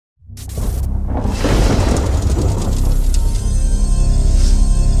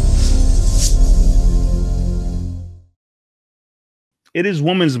it is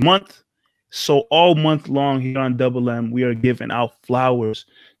Women's Month. So all month long here on Double M, we are giving out flowers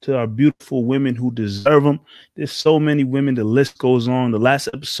to our beautiful women who deserve them. There's so many women. The list goes on. The last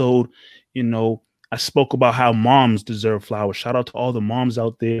episode, I spoke about how moms deserve flowers. Shout out to all the moms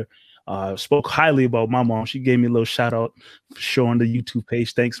out there. Spoke highly about my mom. She gave me a little shout out for sure on the YouTube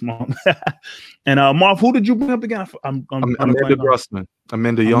page. Thanks, Mom. And Marv, who did you bring up again? Amanda Grossman.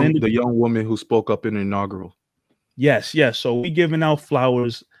 Amanda, the young woman who spoke up in the inaugural. Yes. So we giving out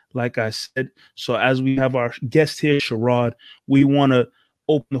flowers, like I said. So as we have our guest here, SHERROD, we want to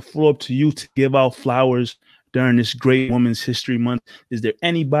open the floor up to you to give out flowers during this great Women's History Month. Is there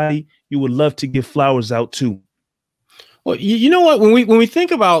anybody you would love to give flowers out to? Well, you know what? When we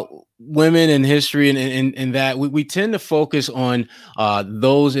think about women in history and that, we tend to focus on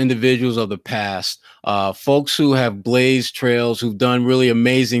those individuals of the past, folks who have blazed trails, who've done really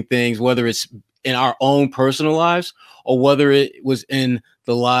amazing things, whether it's in our own personal lives or whether it was in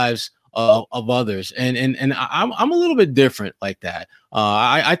the lives of others. And I'm a little bit different like that.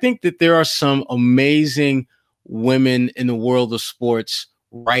 I think that there are some amazing women in the world of sports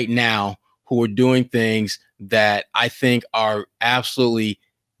right now who are doing things that I think are absolutely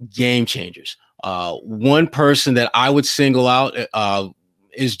game changers. One person that I would single out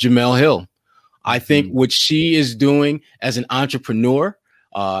is JEMELE Hill. I think what she is doing as an entrepreneur,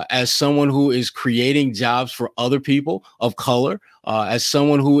 as someone who is creating jobs for other people of color, as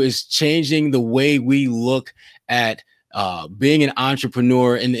someone who is changing the way we look at being an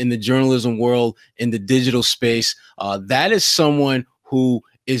entrepreneur in the journalism world, in the digital space, that is someone who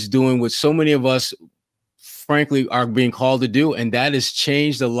is doing what so many of us, frankly, are being called to do, and that is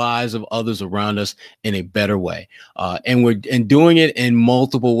change the lives of others around us in a better way. And we're doing it in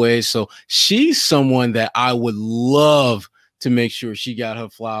multiple ways. So she's someone that I would love to make sure she got her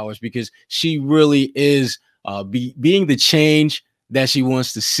flowers, because she really is being the change that she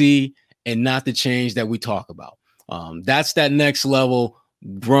wants to see and not the change that we talk about. That's that next level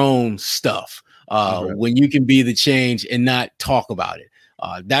grown stuff. When you can be the change and not talk about it.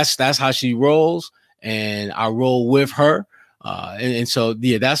 That's how she rolls, and I roll with her. And so,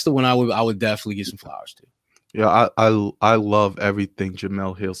 yeah, that's the one I would definitely give some flowers to. Yeah, I love everything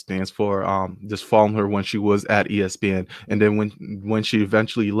JEMELE Hill stands for. Just following her when she was at ESPN, and then when she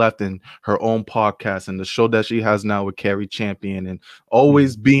eventually left, in her own podcast and the show that she has now with Carrie Champion, and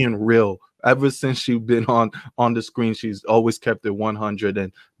always being real. Ever since she's been on the screen, she's always kept it 100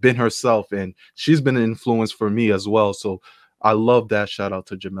 and been herself, and she's been an influence for me as well. So I love that. Shout out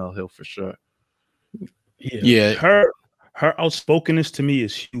to JEMELE Hill for sure. Yeah. Her outspokenness to me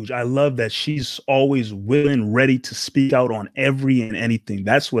is huge. I love that she's always willing, ready to speak out on every and anything.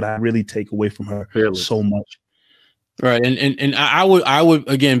 That's what I really take away from her so much. Right. And I would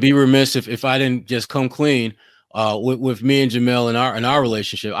again be remiss if I didn't just come clean with me and JEMELE in our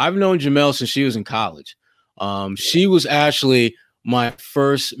relationship. I've known JEMELE since she was in college. She was actually my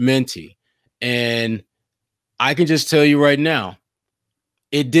first mentee, and I can just tell you right now,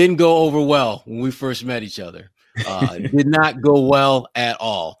 it didn't go over well when we first met each other. It did not go well at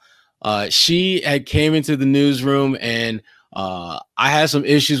all. She had came into the newsroom, and I had some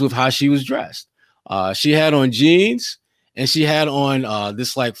issues with how she was dressed. She had on jeans, and she had on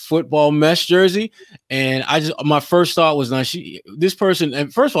this like football mesh jersey. And my first thought was, now this person,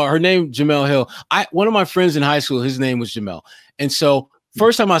 and first of all, her name JEMELE Hill. One of my friends in high school, his name was JEMELE. And so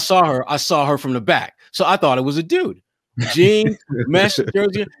first time I saw her from the back. So I thought it was a dude. Jeans, mesh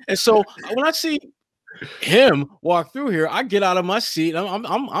jersey. And so when I see him walk through here, I get out of my seat.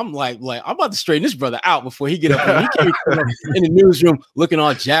 I'm like I'm about to straighten this brother out before he get up here. He came in the newsroom looking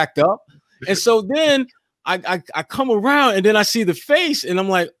all jacked up. And so then I come around, and then I see the face, and I'm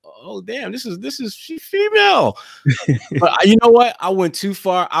like, oh damn, this is she female. But you know what? I went too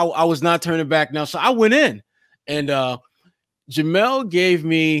far. I was not turning back now. So I went in, and JEMELE gave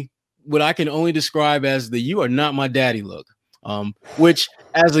me what I can only describe as the "you are not my daddy" look, which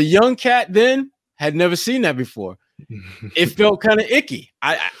as a young cat then had never seen that before. It felt kind of icky.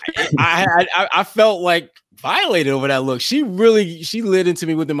 I felt like violated over that look. She lit into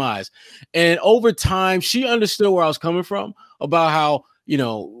me with them eyes. And over time, she understood where I was coming from about how,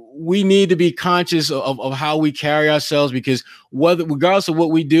 we need to be conscious of how we carry ourselves, because regardless of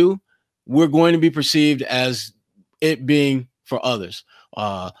what we do, we're going to be perceived as it being for others.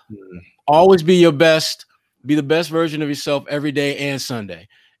 Always be your best, be the best version of yourself every day and Sunday.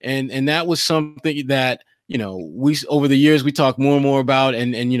 And that was something that, we over the years we talked more and more about,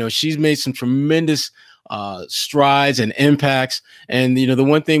 and she's made some tremendous strides and impacts. And the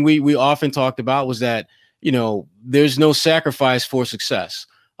one thing we often talked about was that there's no sacrifice for success.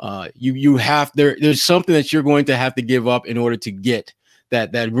 There's something that you're going to have to give up in order to get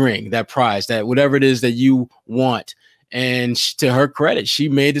that ring, that prize, that whatever it is that you want. And to her credit, she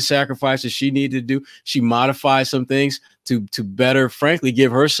made the sacrifices she needed to do. She modified some things to better, frankly,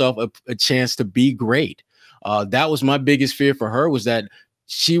 give herself a chance to be great. That was my biggest fear for her, was that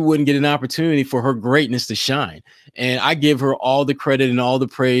she wouldn't get an opportunity for her greatness to shine. And I give her all the credit and all the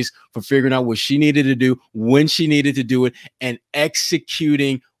praise for figuring out what she needed to do, when she needed to do it, and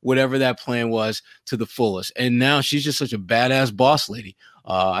executing whatever that plan was to the fullest. And now she's just such a badass boss lady.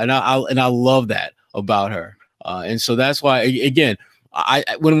 And I love that about her. And so that's why, again,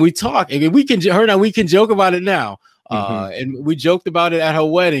 when we talk, again, we can joke about it now. And we joked about it at her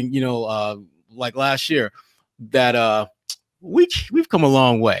wedding, like last year, that we've come a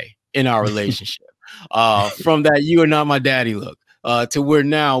long way in our relationship, from that "you are not my daddy" look, to where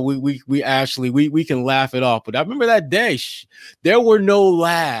now we actually can laugh it off. But I remember that day, there were no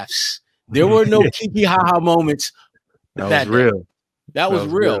laughs, there were no kiki ha moments. That was real. That was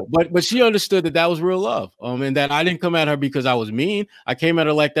real. But she understood that was real love. And that I didn't come at her because I was mean. I came at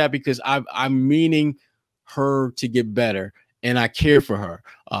her like that because I'm meaning her to get better, and I care for her.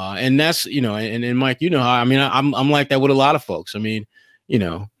 And that's, and Mike, how, I mean, I'm like that with a lot of folks. I mean,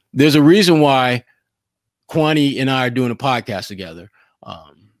 there's a reason why Kwani and I are doing a podcast together.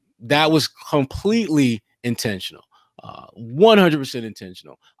 That was completely intentional, 100%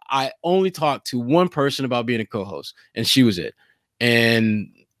 intentional. I only talked to one person about being a co-host, and she was it.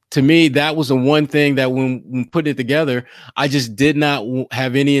 And to me, that was the one thing that when putting it together, I just did not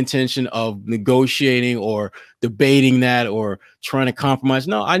have any intention of negotiating or debating that or trying to compromise.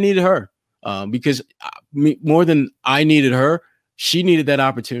 No, I needed her, because more than I needed her, she needed that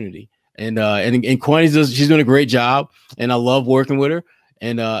opportunity. And Kwani she's doing a great job, and I love working with her.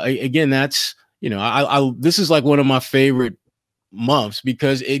 And again, that's, this is like one of my favorite months,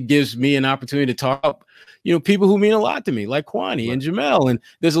 because it gives me an opportunity to talk, people who mean a lot to me, like Kwani and JEMELE, and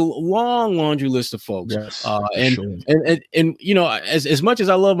there's a long laundry list of folks. Yes, and as much as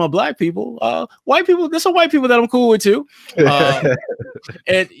I love my black people, white people, there's some white people that I'm cool with too.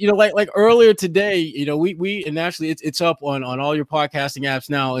 And like earlier today, we and actually it's up on all your podcasting apps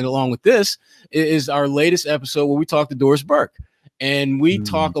now, and along with this is our latest episode where we talk to Doris Burke. And we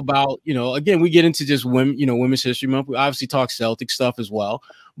talk about, again, we get into just women, Women's History Month. We obviously talk Celtic stuff as well.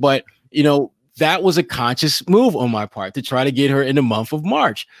 But, that was a conscious move on my part to try to get her in the month of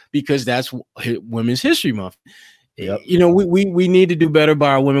March, because that's Women's History Month. Yep. We need to do better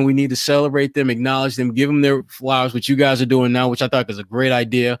by our women. We need to celebrate them, acknowledge them, give them their flowers, which you guys are doing now, which I thought was a great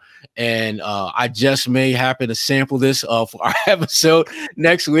idea. And I just may happen to sample this for our episode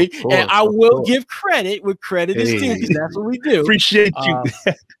next week. Course, and I will give credit where credit is due, because that's what we do. Appreciate you.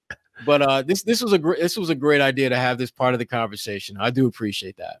 But this was a great idea to have this part of the conversation. I do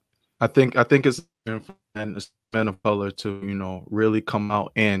appreciate that. I think it's men of color to really come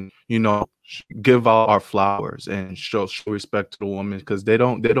out and give out our flowers and show respect to the woman, because they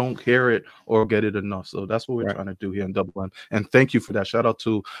don't hear it or get it enough. So that's what we're trying to do here in Double M. And thank you for that. Shout out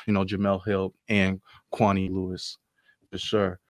to JEMELE Hill and Kwani Lewis, for sure.